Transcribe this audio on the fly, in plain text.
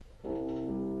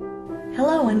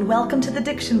Hello and welcome to the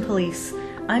Diction Police.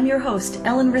 I'm your host,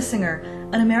 Ellen Rissinger,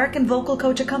 an American vocal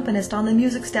coach accompanist on the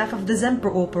music staff of the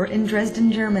Semperoper in Dresden,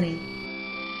 Germany.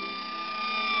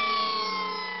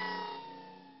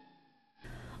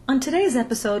 On today's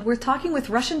episode, we're talking with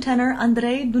Russian tenor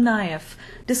Andrei Dunayev,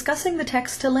 discussing the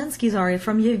text to Lenski's aria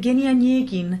from Yevgeny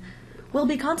Onegin. We'll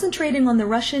be concentrating on the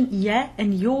Russian ye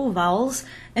and yo vowels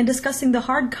and discussing the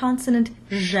hard consonant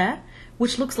zh,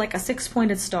 which looks like a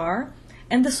six-pointed star,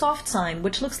 and the soft sign,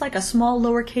 which looks like a small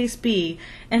lowercase b,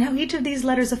 and how each of these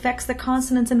letters affects the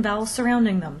consonants and vowels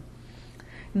surrounding them.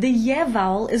 The ye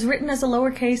vowel is written as a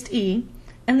lowercase e,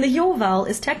 and the yo vowel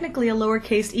is technically a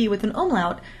lowercase e with an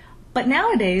umlaut, but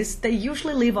nowadays they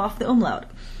usually leave off the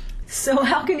umlaut. So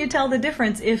how can you tell the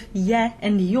difference if ye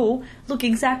and yo look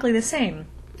exactly the same?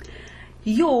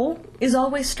 Yo is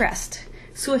always stressed,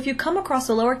 so if you come across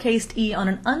a lowercase e on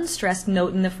an unstressed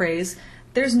note in the phrase,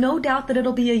 there's no doubt that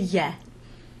it'll be a ye.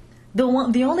 The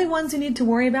only ones you need to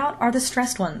worry about are the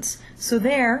stressed ones. So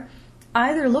there,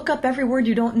 either look up every word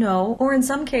you don't know, or in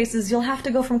some cases you'll have to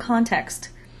go from context.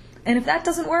 And if that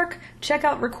doesn't work, check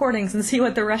out recordings and see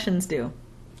what the Russians do.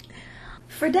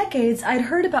 For decades, I'd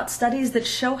heard about studies that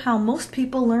show how most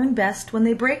people learn best when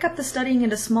they break up the studying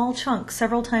into small chunks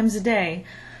several times a day.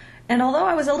 And although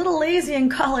I was a little lazy in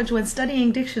college when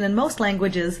studying diction in most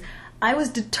languages, I was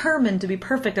determined to be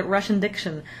perfect at Russian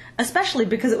diction, especially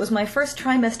because it was my first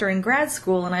trimester in grad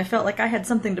school and I felt like I had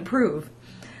something to prove.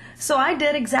 So I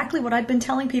did exactly what I'd been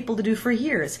telling people to do for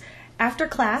years. After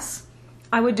class,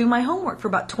 I would do my homework for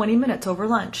about 20 minutes over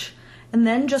lunch. And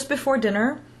then just before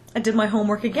dinner, I did my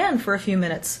homework again for a few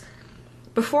minutes.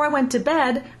 Before I went to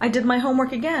bed, I did my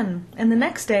homework again. And the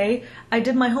next day, I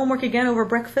did my homework again over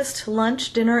breakfast,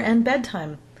 lunch, dinner, and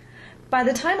bedtime. By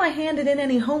the time I handed in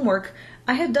any homework,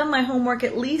 I had done my homework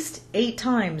at least 8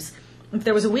 times. If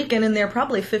there was a weekend in there,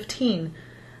 probably 15.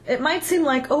 It might seem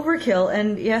like overkill,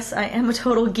 and yes, I am a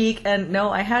total geek, and no,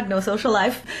 I had no social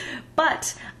life,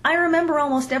 but I remember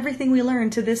almost everything we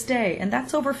learned to this day, and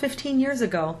that's over 15 years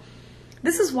ago.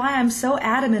 This is why I'm so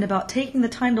adamant about taking the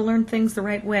time to learn things the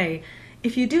right way.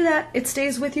 If you do that, it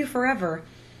stays with you forever.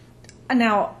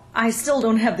 Now, I still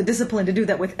don't have the discipline to do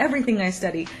that with everything I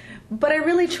study, but I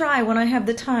really try when I have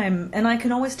the time, and I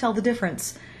can always tell the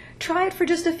difference. Try it for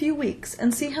just a few weeks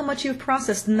and see how much you've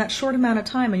processed in that short amount of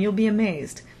time, and you'll be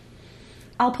amazed.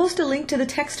 I'll post a link to the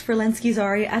text for Lenski's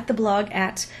aria at the blog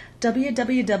at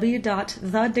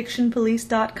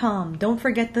www.thedictionpolice.com. Don't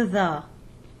forget the the.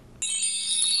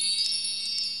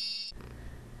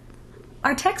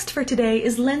 Our text for today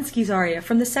is Lenski's aria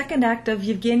from the second act of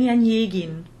Yevgeny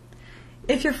Onegin.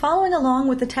 If you're following along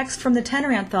with the text from the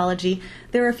tenor anthology,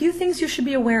 there are a few things you should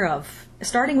be aware of,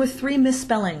 starting with 3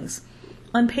 misspellings.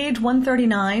 On page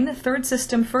 139, third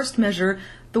system, first measure,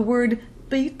 the word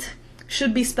bit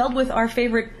should be spelled with our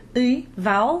favorite I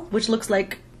vowel, which looks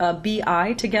like a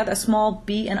bi together, a small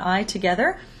b and I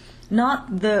together,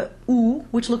 not the u,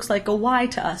 which looks like a y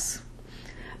to us.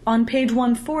 On page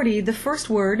 140, the first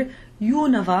word,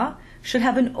 Yunava, should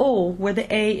have an O where the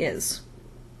A is.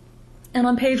 And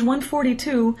on page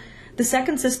 142, the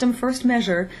second system, first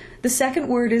measure, the second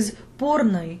word is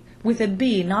Borny, with a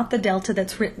B, not the delta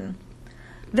that's written.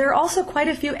 There are also quite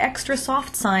a few extra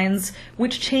soft signs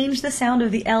which change the sound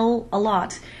of the L a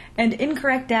lot, and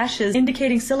incorrect dashes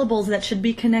indicating syllables that should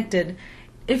be connected.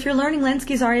 If you're learning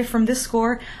Lenski's aria from this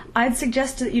score, I'd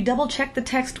suggest that you double-check the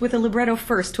text with a libretto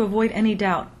first to avoid any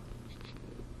doubt.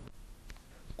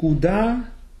 Куда,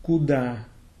 куда,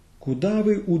 куда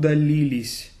вы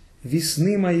удалились,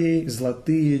 весны моей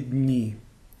золотые дни?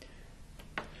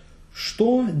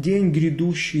 Что день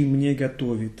грядущий мне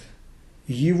готовит?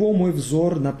 Его мой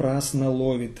взор напрасно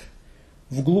ловит.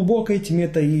 В глубокой тьме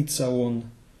таится он,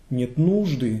 нет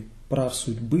нужды, прав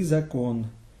судьбы закон.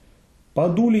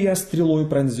 Паду ли я стрелой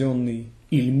пронзенный,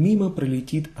 иль мимо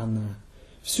пролетит она?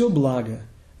 Все благо,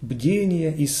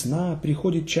 бдения и сна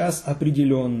приходит час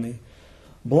определенный.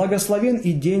 Благословен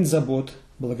и день забот,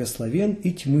 благословен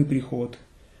и тьмы приход.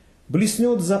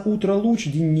 Блеснет за утро луч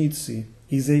денницы,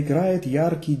 и заиграет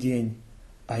яркий день.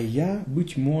 А я,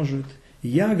 быть может,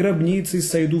 я гробницей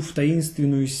сойду в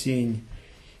таинственную сень,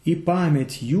 и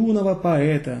память юного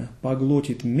поэта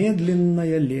поглотит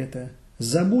медленное лето,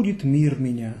 забудет мир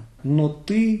меня, но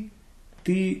ты,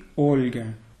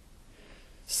 Ольга.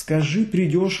 Скажи,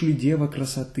 придешь ли, дева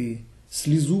красоты,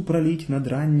 слезу пролить над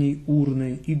ранней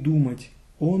урной и думать,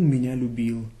 он меня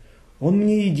любил. Он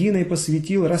мне единой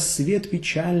посвятил рассвет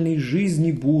печальной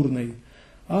жизни бурной.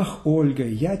 Ах, Ольга,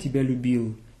 я тебя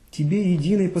любил, тебе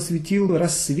единой посвятил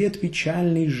рассвет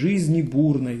печальной жизни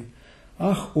бурной.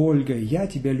 Ах, Ольга, я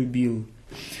тебя любил.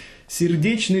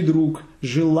 Сердечный друг,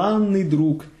 желанный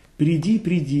друг, Приди,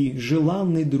 приди,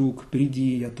 желанный друг,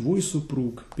 приди, я твой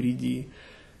супруг, приди.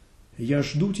 Я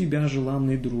жду тебя,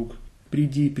 желанный друг,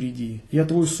 приди, приди, я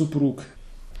твой супруг.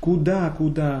 Куда,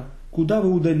 куда, куда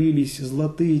вы удалились,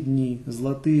 золотые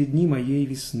дни моей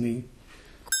весны?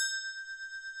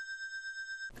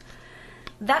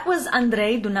 That was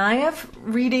Andrei Dunayev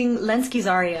reading Lenski's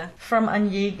aria from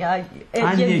Yevgeny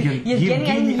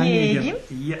Onegin.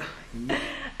 Yeah.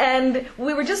 And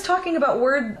we were just talking about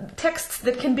word texts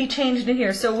that can be changed in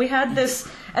here. So we had this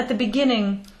at the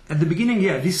beginning. At the beginning,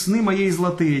 yeah, весны моей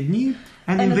золотые дни.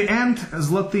 And in the end,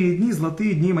 золотые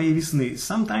дни моей весны.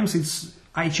 Sometimes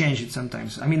I change it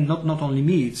sometimes. I mean, not only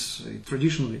me, it's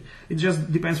traditionally. It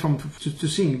just depends from to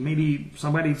sing. Maybe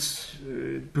somebody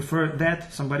prefer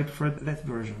that, somebody prefer that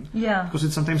version. Yeah. Because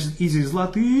it's sometimes easy.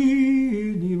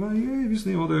 Золотые дни моей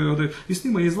весны, or the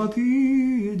весны моей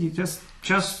золотые дни.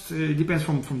 Just depends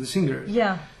from the singer.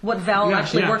 Yeah. What vowel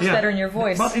actually works better in your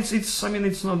voice. But it's I mean,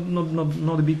 it's not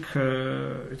a big,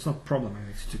 it's not a problem. I mean,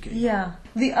 it's okay. Yeah.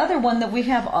 The other one that we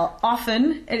have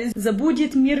often is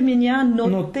 «Забудет мир меня,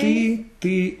 но ты,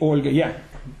 Ольга». Yeah.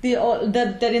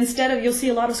 That instead of, you'll see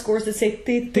a lot of scores that say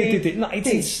ты. No,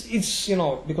 it's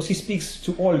because he speaks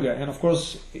to Olga, and of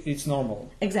course it's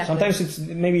normal. Exactly. Sometimes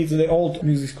maybe it's the old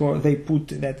music score, they put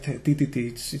that ты.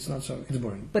 It's not so, it's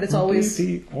boring. But it's always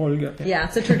ты, Olga. Yeah,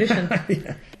 it's a tradition.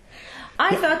 Yeah.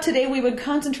 I thought today we would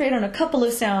concentrate on a couple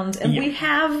of sounds, and we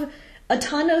have a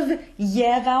ton of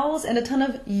yeah vowels and a ton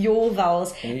of yo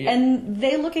vowels, and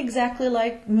they look exactly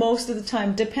like most of the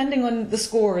time, depending on the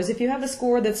scores. If you have a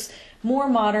score that's more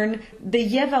modern, the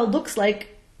yeah vowel looks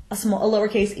like a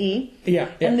lowercase e,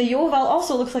 and the yo vowel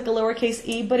also looks like a lowercase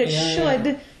e, but it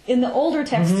should. In the older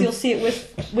text, you'll see it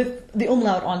with the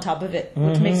umlaut on top of it,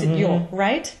 which makes it yo,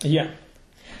 right? Yeah.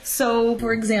 So,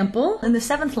 for example, in the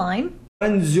 7th line,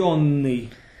 пронзённый.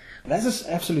 That is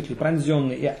absolutely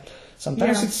пронзённый. Yeah.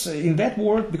 Sometimes it's in that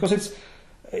word because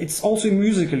it's also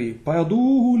musically.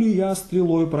 Пойду ли я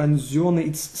стрелой пронзённый.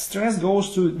 Its stress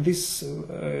goes to this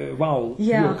vowel.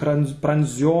 Yeah.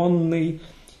 Пронзённый.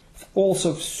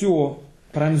 Also всё.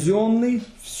 Пронзённый.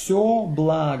 Всё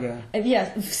благо.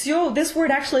 Yeah. Всё. This word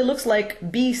actually looks like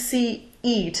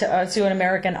BCE to an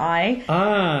American eye.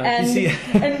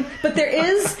 But there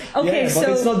is but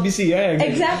it's not BC. Yeah,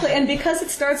 exactly. And because it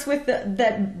starts with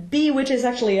that B, which is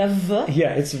actually a V.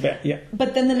 Yeah, it's V. Yeah.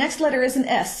 But then the next letter is an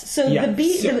S. So the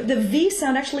B, the V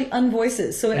sound actually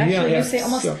unvoices. So it actually you say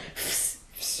almost.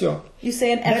 Всё. You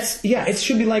say an F. It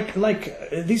should be like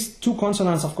these two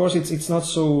consonants. Of course, it's not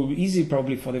so easy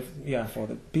probably for the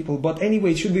people. But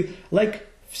anyway, it should be like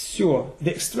всё.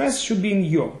 The stress should be in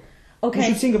yo. Okay. You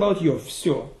should think about yo.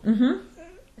 Всё.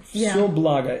 Всё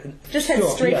благо. Just head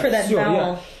straight for that vowel.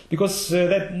 Yeah. Because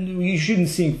that you shouldn't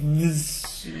sing.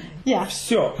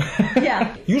 Всё.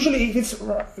 Yeah. Usually, if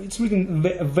it's written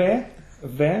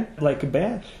v like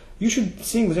b, you should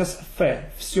sing just f.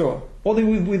 Всё. Only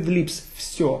with the lips.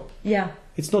 Всё. Yeah.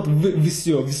 It's not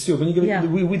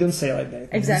всё. We don't say like that.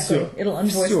 Exactly. Всё. It'll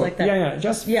unvoice всё. like that. Yeah.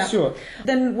 Just всё.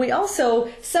 Then we also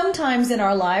sometimes in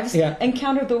our lives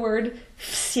encounter the word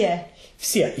все.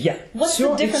 Все. Yeah. What's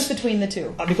the difference between the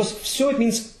two? Because всё it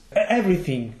means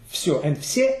everything. Всё. And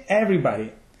все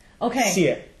everybody. Okay.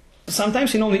 Все.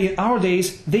 Sometimes in our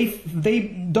days they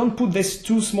don't put these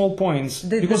two small points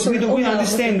because we don't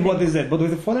understand what is that.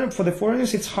 But for the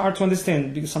foreigners it's hard to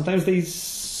understand because sometimes they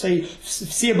say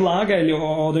все благо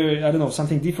or I don't know,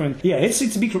 something different. Yeah,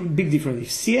 it's big difference.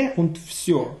 Все und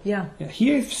всё. Yeah.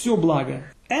 Here всё благо.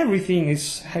 Everything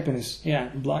is happiness. Yeah,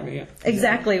 благо. Yeah.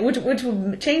 Exactly. Which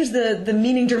would change the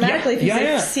meaning dramatically if you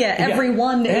say все.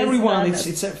 Everyone is. Everyone.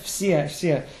 It's a все.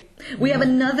 We have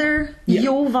another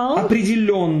yo vowel.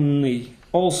 Определенный.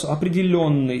 Also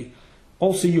определенный.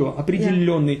 Also yo.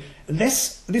 Определенный.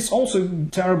 This also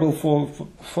terrible for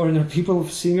foreigner people,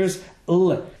 singers.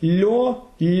 L. Лё,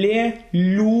 ле,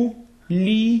 лю,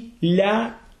 ли,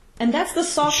 ля. And that's the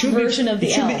soft version of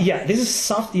the L. This is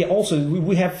soft. Yeah, also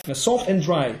we have soft and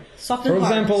dry. Soft and hard. For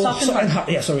example, soft and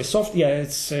hard. Soft. Yeah,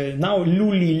 it's now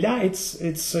lu li la. It's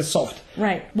soft.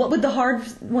 Right. What would the hard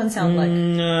one sound like?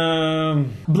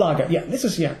 Благо. Yeah, this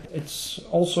is It's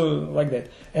also like that.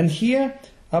 And here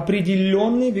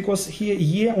определенный, because here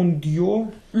ye and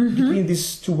yo between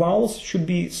these two vowels should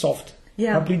be soft.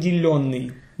 Yeah.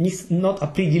 Определенный, not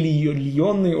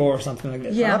определенный or something like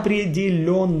that. Yeah.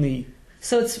 Определенный.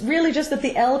 So it's really just that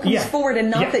the L comes forward and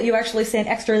not that you actually say an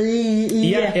extra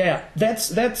Yeah.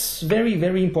 That's very,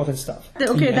 very important stuff.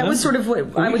 Okay, that was sort of what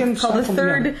I would call the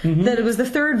third, that it was the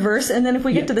third verse, and then if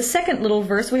we get to the second little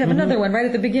verse, we have another one right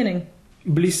at the beginning.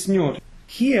 Блеснет.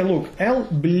 Here, look, L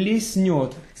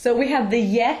блеснет. So we have the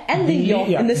and the yo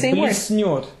in the same word.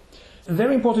 Блеснет.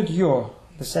 very important yo,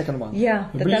 the second one. Yeah,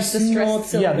 that's the stressed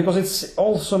syllable. Yeah, because it's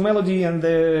also melody and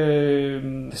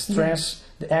the stress,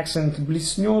 the accent.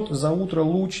 Блеснет за утро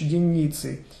луч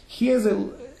денницы. Here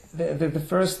the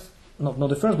first, not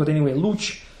the first, but anyway,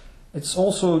 луч. It's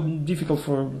also difficult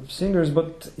for singers,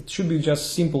 but it should be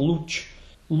just simple луч.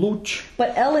 Luch.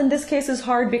 But L in this case is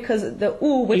hard because the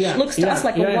U, which looks to us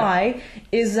like a Y,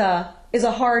 is a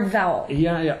hard vowel.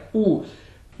 U.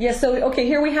 Yeah, so, okay,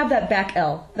 here we have that back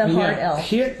L, that hard L.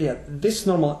 Here, this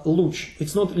normal luch.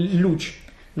 It's not luch.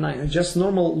 No, just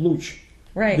normal luch.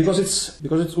 Right. Because it's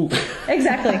U.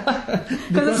 Exactly.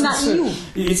 Because it's not you.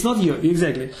 It's not you,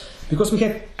 exactly. Because we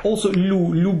have also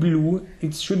lublю.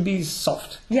 It should be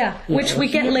soft. Yeah, which we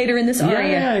get later in this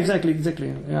aria. Yeah, exactly.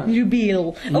 Yeah.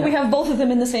 Люbil. Oh, we have both of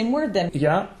them in the same word then.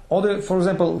 Yeah. Or, for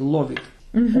example, ловит.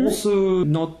 Also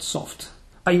not soft.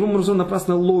 А его можно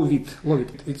напрасно ловит.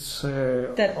 It's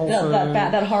also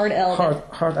that hard L.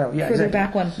 Hard L, yeah, further exactly.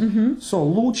 back one. So,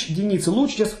 луч, единица.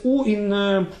 Луч, just U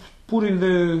in putting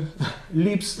the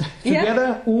lips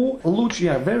together. U, луч,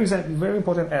 very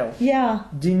important L. Yeah.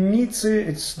 Единицы,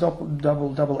 it's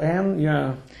double N,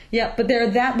 yeah. Yeah, but there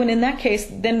that one in that case,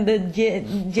 then the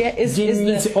is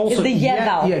the ye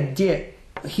vowel. Yeah, de.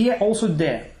 Here also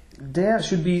de. There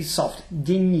should be soft.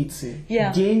 Деницы.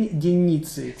 Yeah.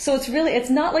 Деницы. So it's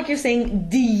not like you're saying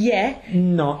die.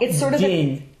 No. It's sort of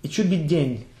it should be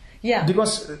den. Yeah.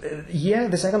 Because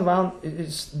the second one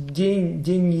is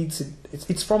deniцы.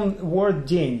 It's from word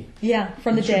den. Yeah,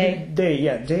 from the day.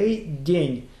 Day,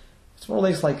 den. It's more or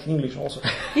less like English also.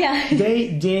 Yeah.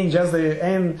 Day, den, just the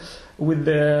N with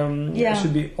the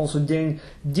should be also den.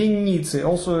 Deniцы.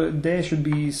 Also there should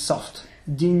be soft.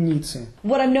 Денницы.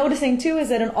 What I'm noticing too is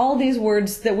that in all these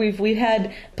words that we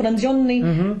had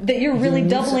pranjonni, that you're really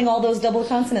doubling all those double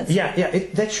consonants. Yeah,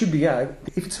 that should be,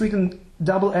 If it's written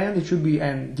double N, it should be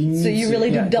N. Денницы. So you really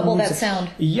do double денницы. that sound.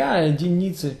 Yeah,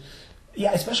 денницы.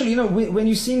 Yeah, especially, when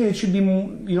you sing it should be,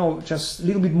 just a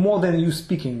little bit more than you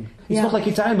speaking. It's not like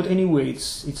Italian, but anyway,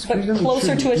 it's but written,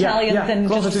 closer to Italian than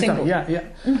closer just to single.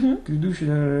 Italian.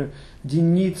 Предыдущий,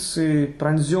 денницы,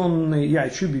 пронзенный,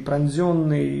 it should be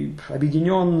пронзенный,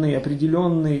 объединенный,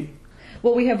 определенный.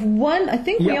 Well, we have one, I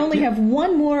think we only have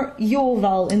one more yo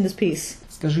vowel in this piece.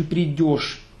 Скажи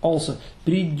придешь, also,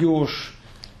 придешь.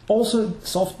 Also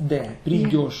soft there,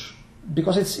 придешь.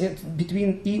 Because it's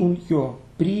between I and yo.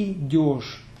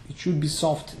 Придешь. It should be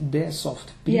soft, there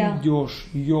soft. Придешь,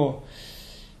 yo.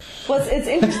 Well, it's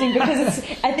interesting because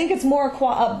I think it's more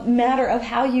a matter of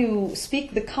how you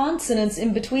speak the consonants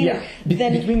in between. Yeah,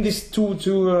 between these two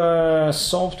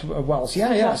soft vowels.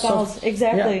 Soft vowels,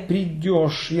 exactly. Yeah,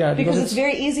 придешь, because it's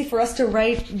very easy for us to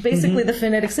write, basically the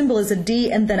phonetic symbol is a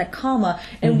D and then a comma,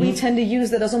 and we tend to use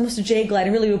that as almost a J glide,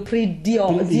 and really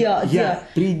придешь. Yeah,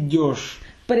 придешь.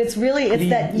 But it's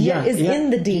that is in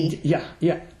the D.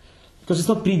 Yeah. Because it's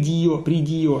not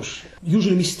придешь.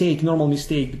 Usually normal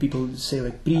mistake, people say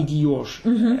like придешь.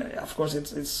 Of course,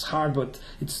 it's hard, but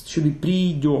it should be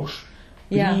придешь.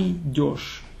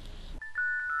 Придешь.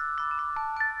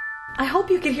 I hope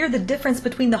you can hear the difference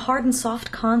between the hard and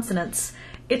soft consonants.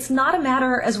 It's not a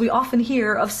matter, as we often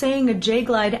hear, of saying a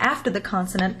J-glide after the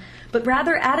consonant, but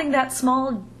rather adding that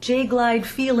small J-glide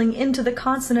feeling into the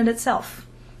consonant itself.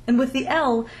 And with the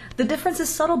L, the difference is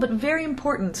subtle but very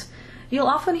important. You'll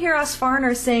often hear us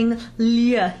foreigners saying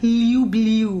lia,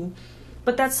 liu,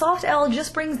 but that soft L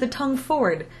just brings the tongue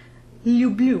forward,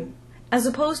 liu, as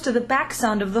opposed to the back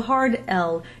sound of the hard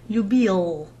L,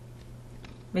 lubil.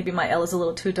 Maybe my L is a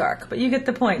little too dark, but you get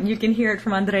the point. You can hear it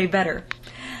from Andrei better.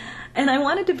 And I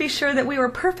wanted to be sure that we were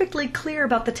perfectly clear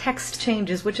about the text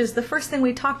changes, which is the first thing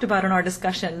we talked about in our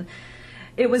discussion.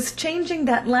 It was changing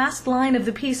that last line of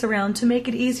the piece around to make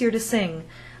it easier to sing.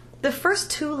 The first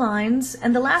two lines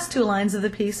and the last two lines of the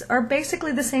piece are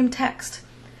basically the same text.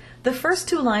 The first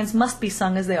two lines must be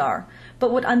sung as they are,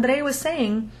 but what Andrei was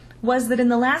saying was that in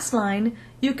the last line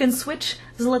you can switch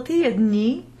zlatые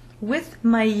dni with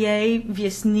moje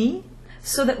wiosny,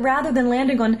 so that rather than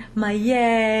landing on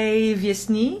moje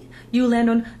wiosny, you land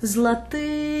on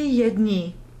zlatые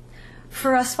dni.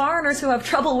 For us foreigners who have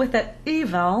trouble with that I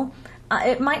vowel,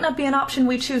 it might not be an option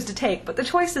we choose to take, but the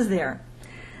choice is there.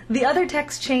 The other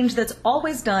text change that's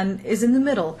always done is in the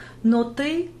middle, no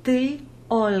ty,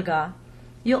 Olga.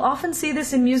 You'll often see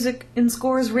this in music in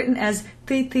scores written as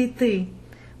ty,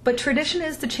 but tradition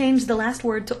is to change the last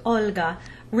word to Olga.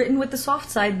 Written with the soft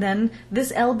side then,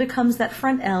 this L becomes that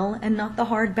front L and not the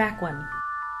hard back one.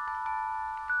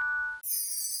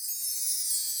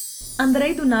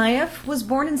 Andrei Dunayev was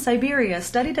born in Siberia,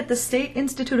 studied at the State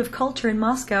Institute of Culture in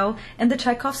Moscow and the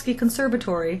Tchaikovsky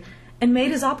Conservatory, and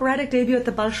made his operatic debut at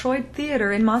the Bolshoi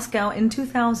Theater in Moscow in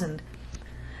 2000.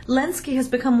 Lenski has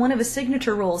become one of his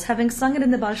signature roles, having sung it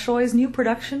in the Bolshoi's new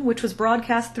production, which was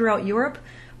broadcast throughout Europe,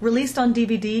 released on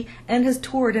DVD, and has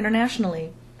toured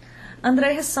internationally.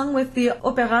 André has sung with the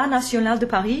Opéra National de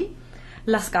Paris,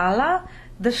 La Scala,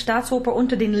 the Staatsoper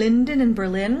unter den Linden in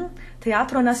Berlin,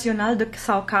 Teatro Nacional de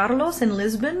São Carlos in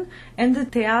Lisbon, and the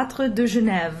Théâtre de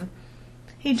Genève.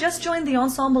 He just joined the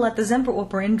ensemble at the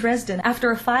Semperoper in Dresden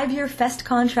after a 5-year fest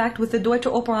contract with the Deutsche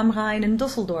Oper am Rhein in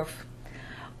Düsseldorf.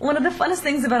 One of the funnest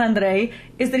things about André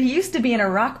is that he used to be in a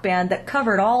rock band that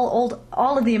covered all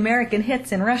of the American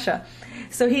hits in Russia.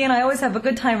 So he and I always have a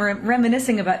good time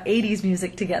reminiscing about 80s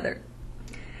music together.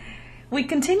 We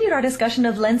continued our discussion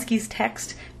of Lenski's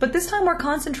text, but this time we're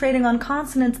concentrating on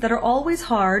consonants that are always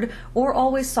hard or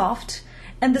always soft,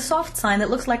 and the soft sign that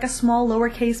looks like a small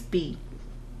lowercase b.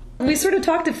 We sort of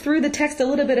talked through the text a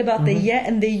little bit about the ye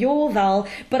and the yo vowel,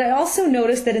 but I also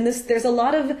noticed that in this there's a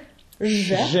lot of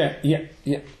zhe,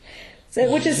 yeah.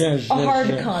 So, which is a hard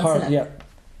consonant. Hard, yeah.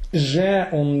 Zhe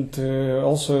and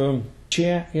also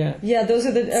che, yeah. Yeah, those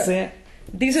are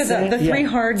these are the three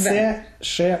hard vowels. Це,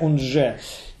 she, and zhe.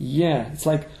 Yeah, it's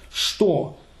like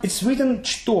что. It's written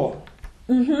что.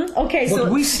 Okay, But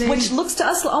so we say, which looks to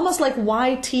us almost like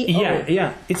YTO.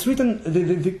 Yeah. It's written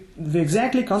the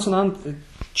exactly consonant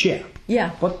che.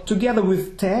 Yeah. But together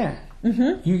with te,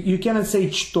 you cannot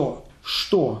say что.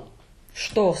 Что.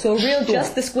 Что. So real,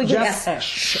 just the squiggly Just S.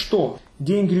 Что.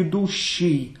 День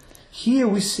грядущий. Here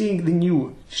we sing the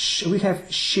new. We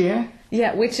have she.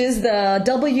 Yeah, which is the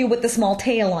W with the small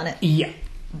tail on it. Yeah.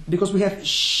 Because we have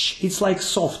sh, it's like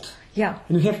soft. Yeah.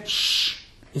 And we have sh.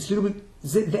 It's a little bit,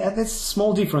 that's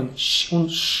small difference. Sh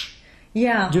and sh.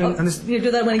 Yeah. Do you understand? You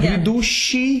do that one again.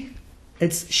 Грядущий,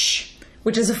 it's sh.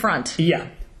 Which is a front. Yeah.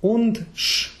 Und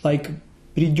sh, like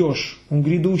придешь. Он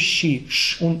грядущий,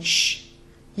 sh and sh.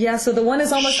 Yeah, so the one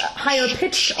is almost higher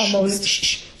pitched almost.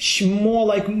 Sh,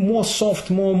 more soft,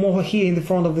 more here in the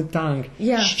front of the tongue.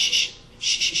 Yeah. Sh.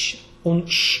 And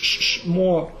sh,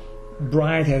 more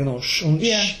bright, I don't know. Sh and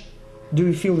Yeah. sh. Do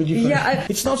you feel the difference? Yeah,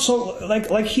 it's not so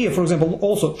like here, for example,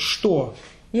 also что.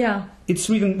 Yeah. It's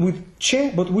written with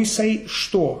che, but we say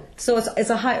что. So it's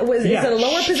a high. Is it a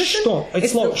lower position? Что.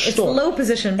 It's low. It's the low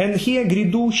position. And here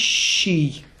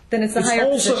грядущий. Then it's the higher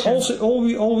position. Also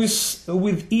always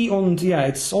with e on. Yeah,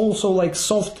 it's also like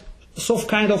soft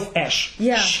kind of ash.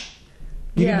 Yeah.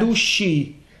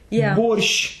 Грядущий. Yeah.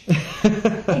 Борщ.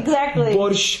 Exactly.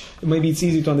 Борщ. Maybe it's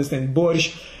easy to understand.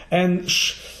 Борщ. And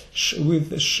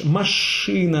with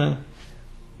машина.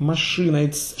 Машина,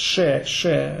 it's she. Yeah.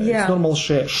 It's normal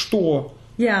she. Что.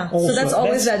 Yeah. Also, so that's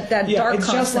always that dark it's consonant,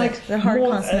 just like the hard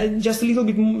more, consonant. just a little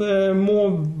bit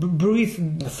more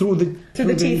breathe through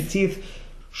the teeth.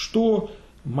 Что.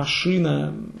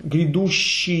 Машина.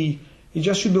 Грядущий. It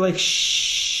just should be like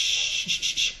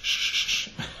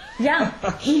Yeah.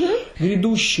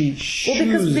 Грядущий.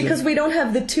 Well, because we don't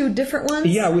have the two different ones.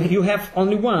 Yeah, you have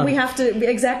only one. We have to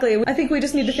exactly. I think we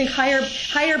just need to think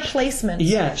higher placement.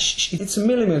 Yeah, it's a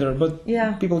millimeter, but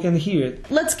people can hear it.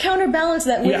 Let's counterbalance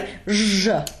that with zh,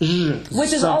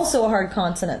 which is also a hard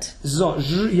consonant.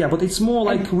 Yeah, but it's more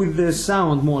like with the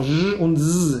sound, more zh and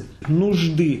z.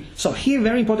 Нужды. So here,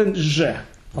 very important zh,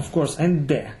 of course, and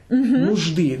de.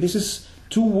 Нужды. This is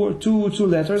two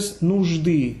letters.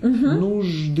 Нужды.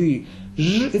 Нужды.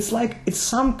 Zh, it's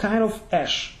some kind of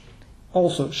ash.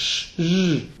 Also, sh,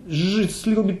 zh, it's a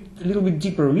little bit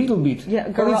deeper, Yeah,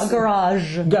 garage.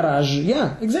 Garage.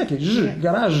 Yeah, exactly. Zh,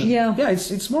 garage. Yeah. Yeah,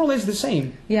 it's more or less the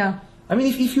same. Yeah. I mean,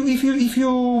 if you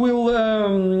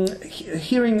will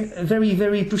hearing very,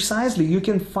 very precisely, you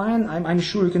can find. I'm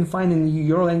sure you can find in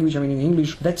your language. I mean, in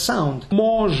English, that sound.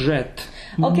 Может.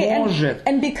 Okay, Может.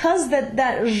 and because that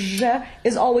zh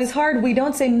is always hard, we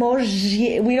don't say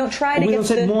может. We don't try to We get don't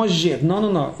say the... может.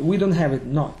 No. We don't have it.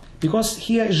 No, because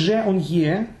here je on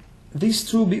here, these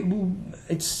two,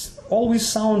 it's always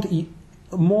sound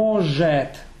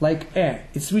может like e.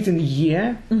 It's written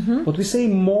ye, but we say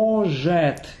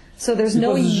может. So there's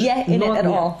no ye in it at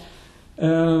all.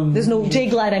 There's no j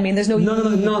glide. I mean, there's no.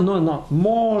 No.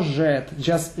 Может,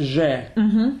 just je.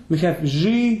 We have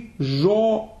j,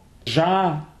 jo,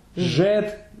 ja,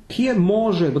 jet. Here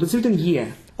может, but it's written ye.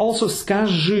 Also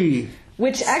скажи.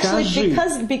 Which actually,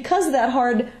 скажи. because that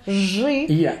hard j,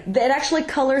 it actually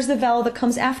colors the vowel that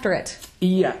comes after it.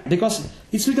 Yeah, because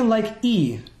it's written like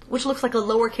e. Which looks like a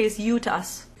lowercase u to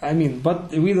us. I mean,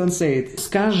 but we don't say it.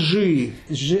 Скажи.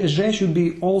 J should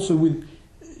be also with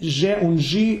J and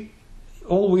G,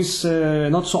 always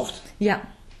not soft. Yeah.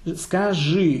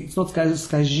 Скажи. It's not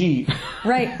скажи.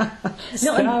 Right.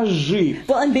 Скажи.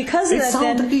 Well, and because of that,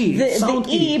 then the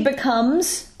E E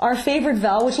becomes our favorite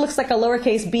vowel, which looks like a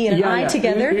lowercase b and an I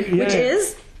together, which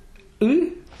is...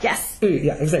 Yeah,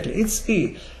 Yeah, exactly. It's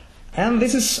I. And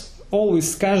this is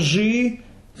always скажи.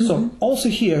 So also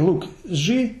here, look,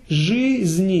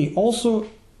 жизни. Also,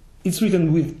 it's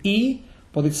written with E,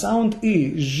 but it sounds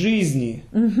I. Жизни.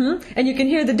 And you can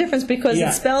hear the difference because Yeah.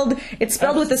 it's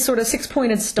spelled with this sort of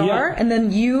 6-pointed star, Yeah. and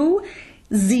then U,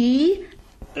 Z,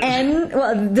 N,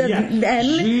 well, the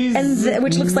N, and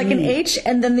which looks like an H,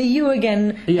 and then the U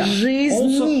again. Yeah.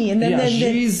 Жизни, and then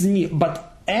жизни. But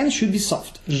N should be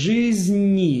soft.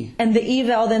 Жизни. and the E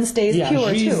vowel then stays Yeah,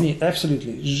 pure жизни, too.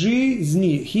 absolutely.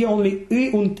 Жизни. Here only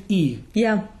I and I.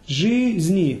 Yeah.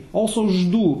 Жизни. Also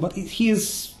жду, but here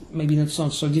is maybe not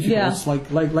so difficult. Yeah. It's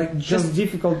like just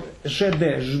difficult.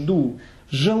 ЖД, жду.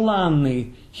 Желанный.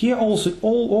 Here also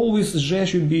always Ж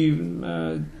should be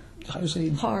how you say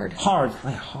it? Hard. Hard.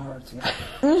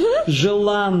 Yeah.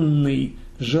 Желанный.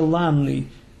 Желанный.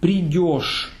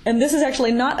 Придешь. And this is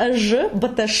actually not a J,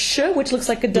 but the Sh, which looks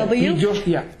like a W. Придешь.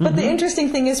 Yeah. But the interesting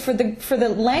thing is for the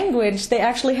language, they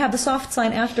actually have the soft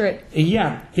sign after it.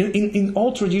 Yeah, in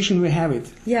all tradition we have it.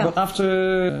 Yeah. But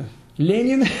after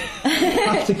Lenin,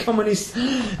 after communists,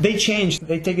 they changed.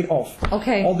 They take it off.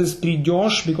 Okay. All this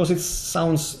придешь because it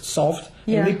sounds soft.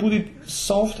 Yeah. And they put it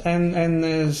soft and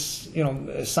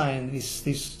sign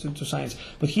these two signs.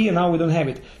 But here now we don't have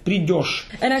it. Придешь.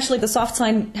 And actually, the soft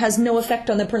sign has no effect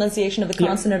on the pronunciation of the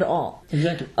consonant at all.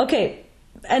 Exactly. Okay,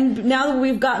 and now that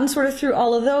we've gotten sort of through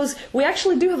all of those, we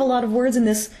actually do have a lot of words in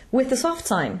this with the soft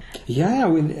sign. Yeah,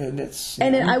 that's.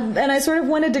 And I sort of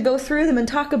wanted to go through them and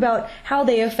talk about how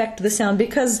they affect the sound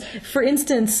because, for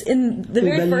instance, in the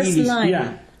very first Удалились, line,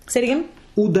 yeah. say it again.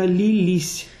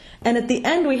 Удалились. And at the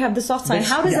end we have the soft sign.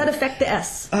 That's- How does yeah. that affect the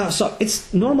S? So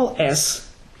it's normal S,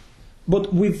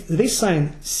 but with this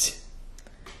sign s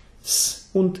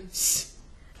und s.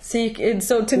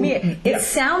 So to me, it Yeah.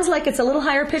 sounds like it's a little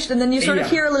higher pitched, and then you sort of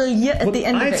Yeah. hear a little y at But the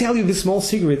end I of it. tell you the small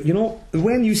secret.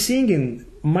 When you sing in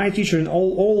my teacher in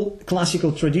all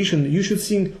classical tradition, you should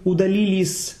sing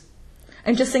удалились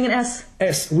And just sing an S.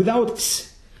 s without s.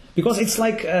 Because it's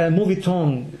like a movie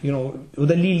tone,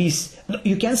 удалились.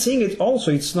 You can sing it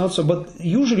also, it's not so, but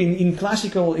usually in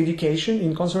classical education,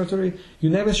 in conservatory, you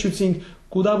never should sing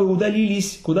куда вы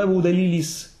удалились, куда вы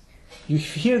удалились. You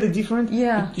hear the difference?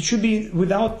 Yeah. It should be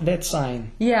without that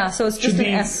sign. Yeah, so it's just Should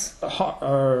an be S. a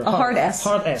hard S.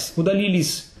 Hard S.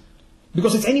 Удалились.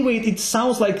 Because it's anyway, it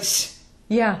sounds like s.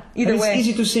 Yeah, either And it's way.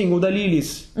 easy to sing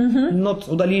удалились, not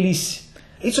удалились.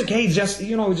 It's okay. It's just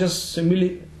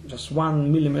just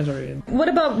 1 millimeter. What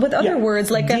about with other words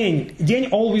like день? День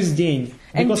always день.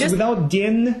 And Because just- without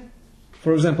день,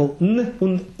 for example, n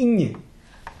and ing,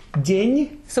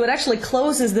 день. so it actually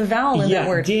closes the vowel in that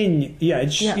word. День. Yeah,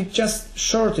 Yeah. it just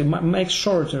shorter, makes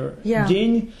shorter. Yeah.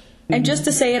 День. And just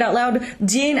to say it out loud,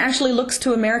 Dien actually looks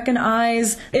to American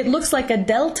eyes. It looks like a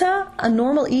delta, a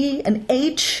normal E, an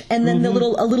H, and then a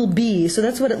little B. So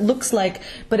that's what it looks like.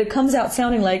 But it comes out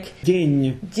sounding like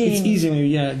День. День. It's easy.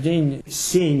 Yeah. День.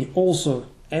 Сень also.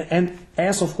 And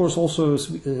S, of course, also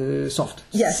soft.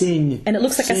 Yes. Сень. And it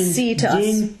looks like a Сень. C to us.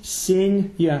 День. Сень.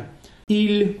 Yeah.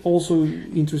 Il also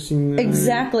interesting.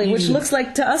 exactly, which il. looks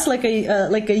like to us like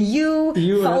a U,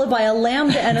 U, followed by a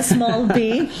lambda and a small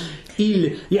B.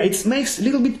 Il. Yeah, it makes a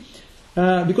little bit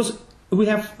because we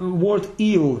have word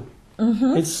il.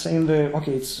 It's in the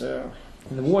it's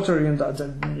in the water and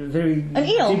the very An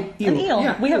eel. deep An eel.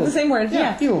 Yeah, We have eel. the same word,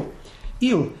 yeah.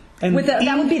 Il. And With that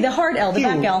il, would be the hard L, the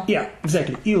back L. Yeah,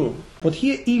 exactly. Il. But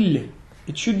here il,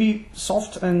 it should be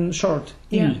soft and short.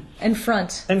 Il. Yeah. And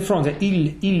front. And front,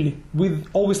 il, with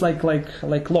always like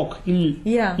lock. Il.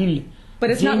 Yeah. Il. But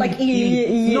it's not like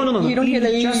il. No. You don't hear il,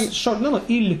 the just short. No,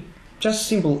 il. Just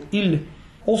simple. Il.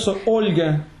 Also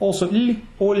Olga. Also il.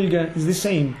 Olga is the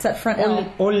same. It's that front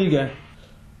L. Olga.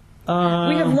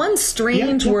 We have one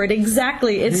strange yeah. word,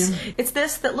 exactly. It's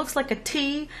this that looks like a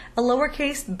T, a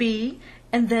lowercase b,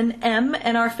 and then M,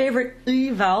 and our favorite E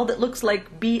vowel that looks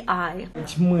like BI.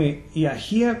 Тьмы. Yeah,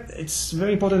 here it's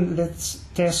very important that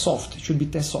T soft. It should be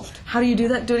T soft. How do you do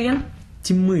that? Do it again.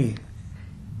 Тьмы.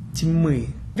 Тьмы.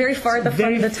 Very far at the front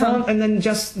Very of the tongue. front and then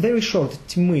just very short.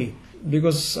 Тьмы.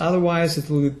 Because otherwise it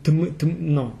will be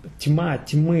тьма,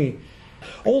 тьмы.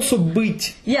 Also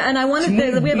быть. Yeah, and I wanted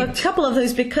Тьмы, we have a быть. couple of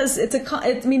those because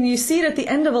you see it at the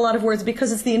end of a lot of words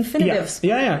because it's the infinitives.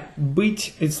 Yeah.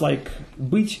 Быть, it's like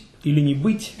быть или не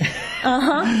быть.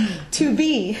 To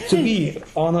be. To be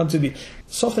or not to be.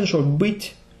 Soft and short.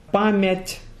 Быть,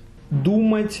 память,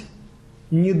 думать,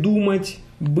 не думать,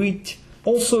 быть.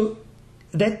 Also,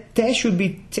 that T should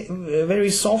be very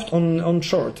soft on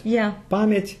short. Yeah.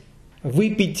 Память,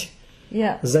 выпить,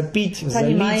 Yeah. запить,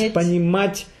 Понимать. залить,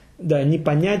 понимать, да, не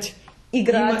понять,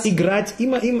 Играть. Играть.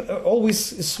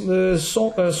 Always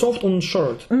soft and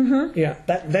short. Yeah,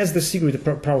 that's the secret,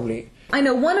 probably. I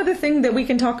know one other thing that we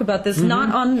can talk about this,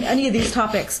 not on any of these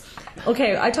topics.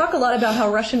 Okay, I talk a lot about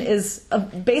how Russian is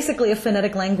basically a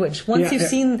phonetic language. Once you've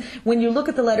seen, when you look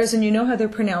at the letters and you know how they're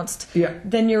pronounced,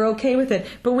 then you're okay with it.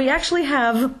 But we actually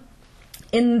have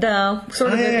in the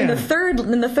sort of in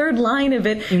the third line of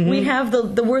it, we have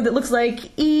the word that looks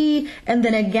like e and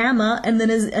then a gamma and then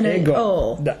an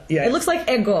o. It looks like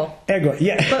ego. Ego,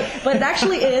 yeah. But it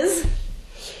actually is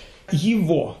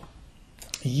Его.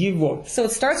 So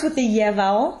it starts with the ye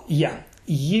vowel. Yeah.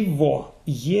 Его.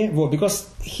 Because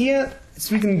here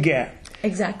it's written ge.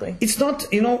 Exactly. It's not,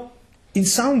 in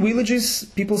some villages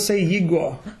people say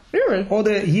yigo. Really? Or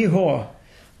the yiho.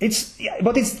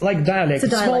 But it's like dialect.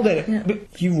 It's a small dialect. dialect.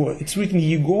 But yivo. It's written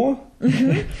yigo.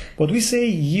 But we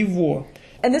say yivo.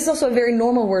 And this is also a very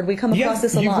normal word. We come across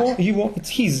this a lot. Yivo. It's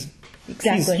his.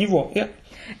 Exactly. His, yivo. Yeah.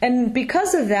 And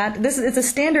because of that, it's a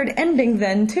standard ending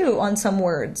then too on some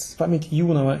words. Память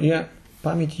юного,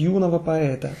 память юного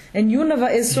поэта. And Yunava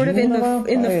is sort of in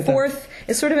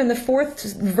the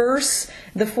fourth verse,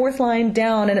 the fourth line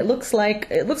down, and it looks like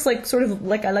sort of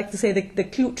like I like to say the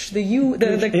ключ,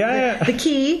 the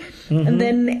key, and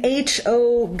then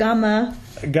H-O gamma.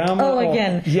 Gamma.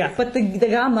 Again. Yeah. But the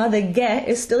gamma, the ge,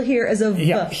 is still here as a v.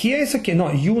 Yeah, here it's okay. No,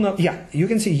 Yunava. Yeah, you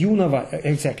can say Yunava.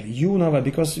 Exactly. Yunava,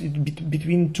 because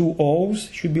between two O's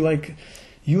should be like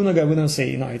Yunaga. We don't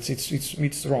say, no,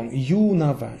 it's wrong.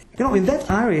 Yunava. In that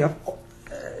area,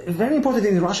 very important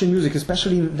in Russian music,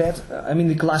 especially in that,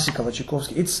 the classical,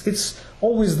 Tchaikovsky, it's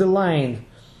always the line.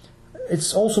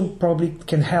 It's also probably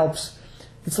can help.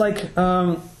 It's like,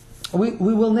 we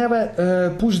will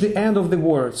never push the end of the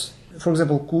words. For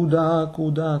example, куда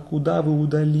вы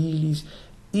удалились.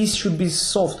 Is should be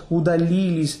soft,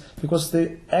 удалились, because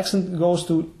the accent goes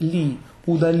to li,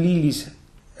 удалились.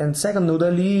 And second,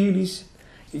 удалились,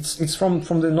 it's from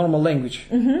the normal language.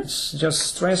 It's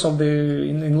just stress of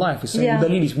in life. It's saying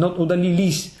удалились, not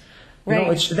удалились.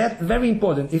 Right. It's that very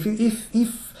important. If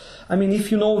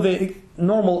you know the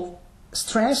normal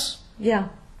stress,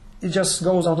 it just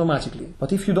goes automatically.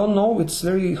 But if you don't know, it's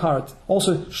very hard.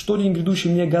 Also, что день грядущий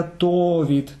мне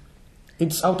готовит.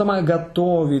 It's automatic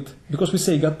готовит, because we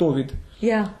say готовит.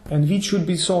 Yeah. And it should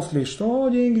be softly. Что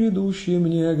день грядущий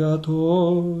мне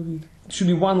готовит. It should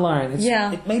be one line.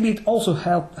 Maybe it also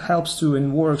helps to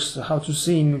and works how to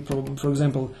sing, for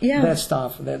example, that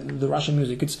stuff, the Russian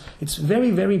music. It's very,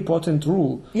 very important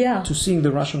rule to sing the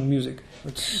Russian music.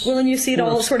 And you see it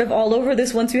all over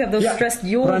this once you have those stressed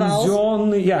yo vowels.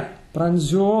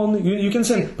 Pranzionный. You can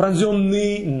say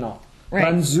pranzionный. No. Right.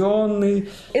 Pranzionный.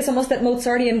 It's almost that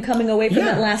Mozartian coming away from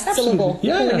that last syllable,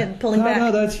 pulling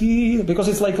back. Because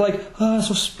it's like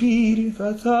sospiri.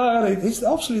 It's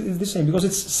absolutely the same because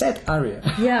it's set aria.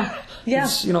 Yeah.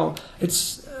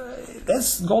 It's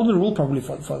that's golden rule probably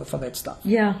for that stuff.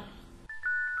 Yeah.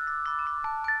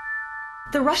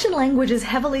 The Russian language is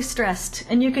heavily stressed,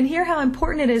 and you can hear how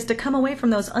important it is to come away from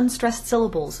those unstressed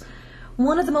syllables.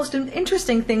 One of the most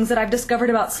interesting things that I've discovered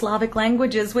about Slavic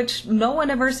languages, which no one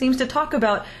ever seems to talk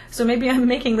about, so maybe I'm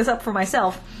making this up for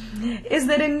myself, is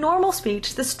that in normal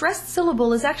speech, the stressed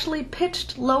syllable is actually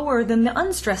pitched lower than the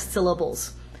unstressed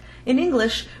syllables. In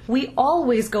English, we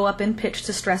always go up in pitch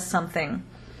to stress something.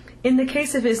 In the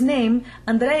case of his name,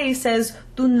 Andrei says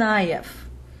Dunayev.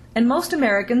 And most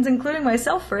Americans, including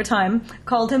myself for a time,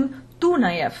 called him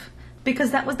Dunayev,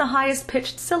 because that was the highest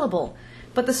pitched syllable.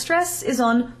 But the stress is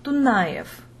on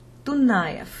Dunayev.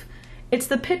 Dunayev. It's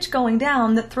the pitch going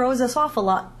down that throws us off a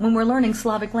lot when we're learning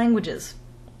Slavic languages.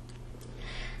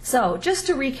 So, just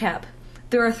to recap,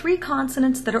 there are 3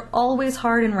 consonants that are always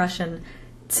hard in Russian.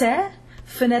 Tse,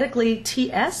 phonetically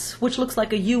ts, which looks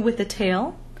like a U with a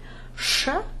tail. Sh,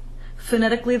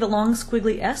 phonetically the long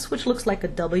squiggly S, which looks like a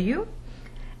W.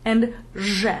 And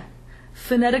zhe,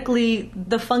 phonetically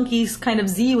the funky kind of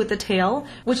Z with the tail,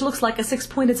 which looks like a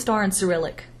 6-pointed star in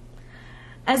Cyrillic.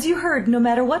 As you heard, no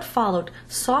matter what followed,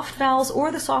 soft vowels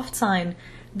or the soft sign,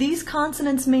 these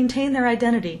consonants maintain their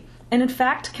identity, and in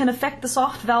fact can affect the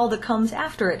soft vowel that comes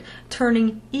after it,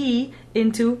 turning E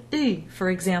into I, for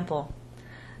example.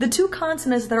 The 2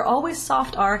 consonants that are always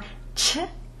soft are ch,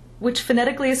 which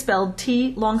phonetically is spelled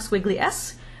T long squiggly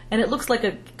S, and it looks like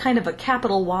a kind of a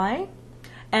capital Y,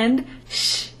 and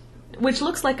sh, which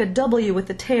looks like a W with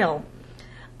a tail.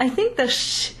 I think the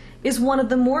sh is one of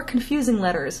the more confusing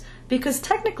letters, because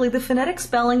technically the phonetic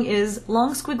spelling is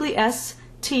long squiggly S,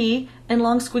 T, and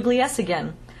long squiggly S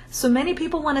again. So many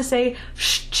people want to say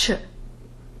sh.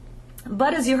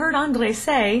 But as you heard Andrei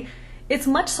say, it's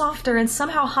much softer and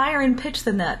somehow higher in pitch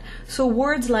than that. So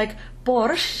words like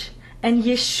borscht and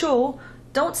Yesho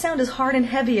don't sound as hard and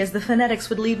heavy as the phonetics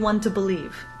would lead one to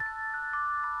believe.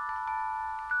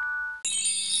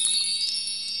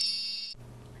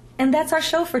 And that's our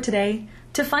show for today.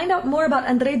 To find out more about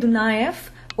Andrei Dunayev,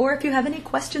 or if you have any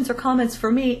questions or comments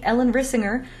for me, Ellen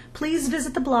Rissinger, please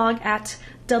visit the blog at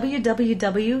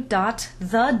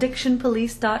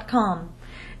www.thedictionpolice.com.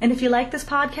 And if you like this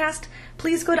podcast,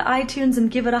 please go to iTunes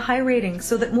and give it a high rating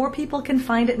so that more people can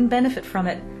find it and benefit from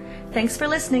it. Thanks for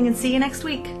listening, and see you next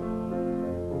week.